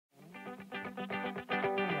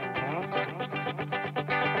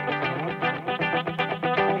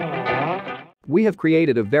We have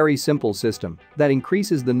created a very simple system that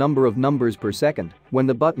increases the number of numbers per second when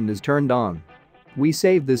the button is turned on. We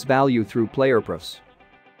save this value through PlayerPrefs.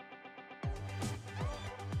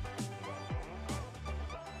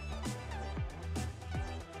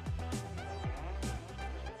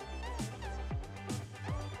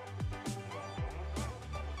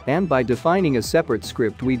 And by defining a separate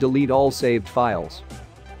script, we delete all saved files.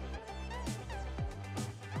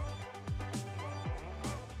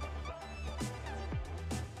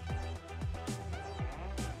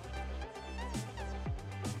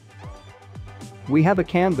 We have a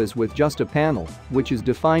canvas with just a panel, which is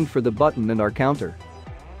defined for the button and our counter.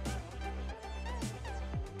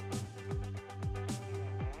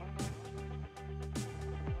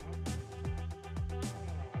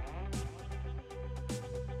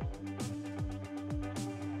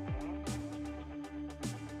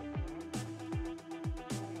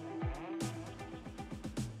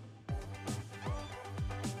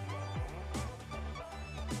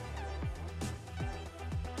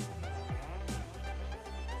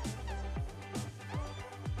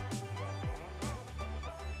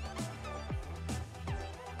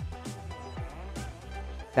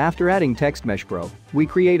 After adding TextMeshPro, we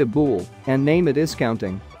create a bool and name it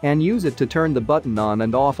isCounting and use it to turn the button on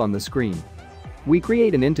and off on the screen. We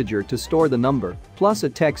create an integer to store the number, plus a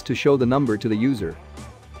text to show the number to the user.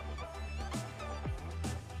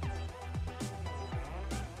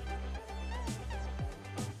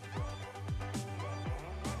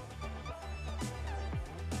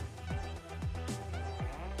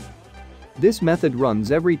 This method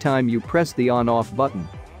runs every time you press the on-off button.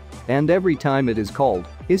 And every time it is called,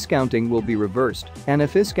 isCounting will be reversed, and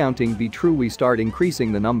if isCounting be true, we start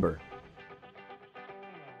increasing the number.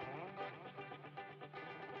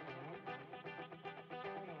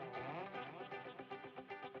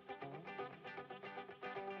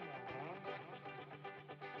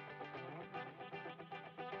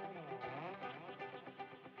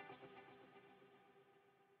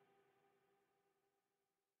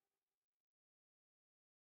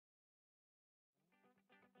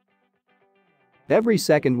 Every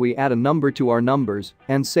second we add a number to our numbers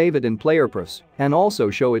and save it in PlayerPrefs and also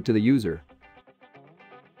show it to the user.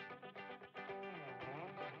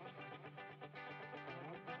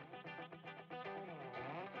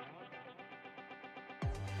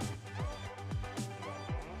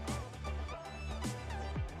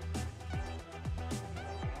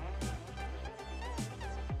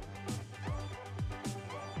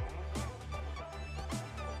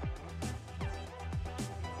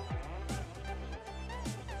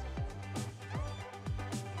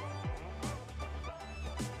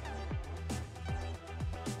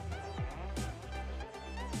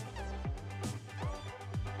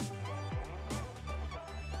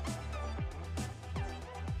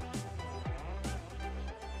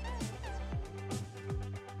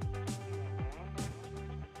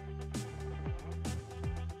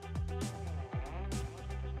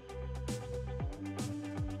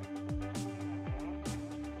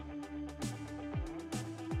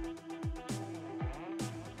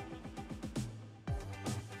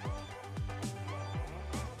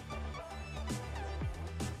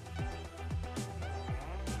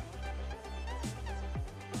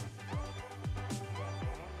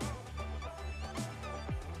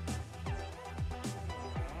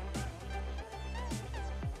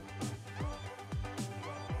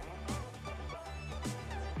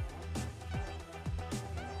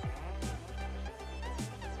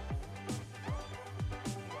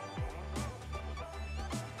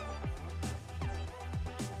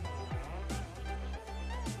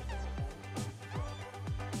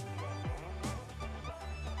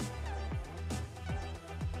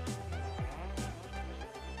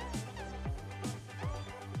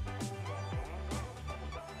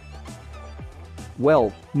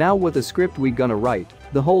 Well, now with the script we gonna write,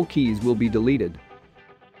 the whole keys will be deleted.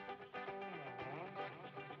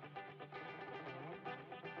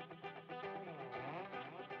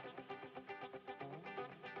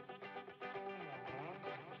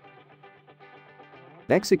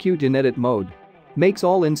 Execute in edit mode. Makes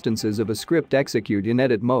all instances of a script execute in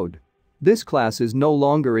edit mode. This class is no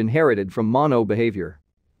longer inherited from mono behavior.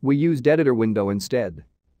 We used editor window instead.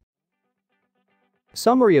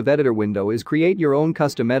 Summary of editor window is create your own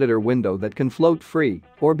custom editor window that can float free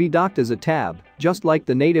or be docked as a tab, just like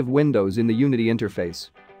the native windows in the Unity interface.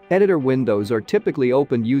 Editor windows are typically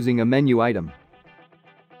opened using a menu item.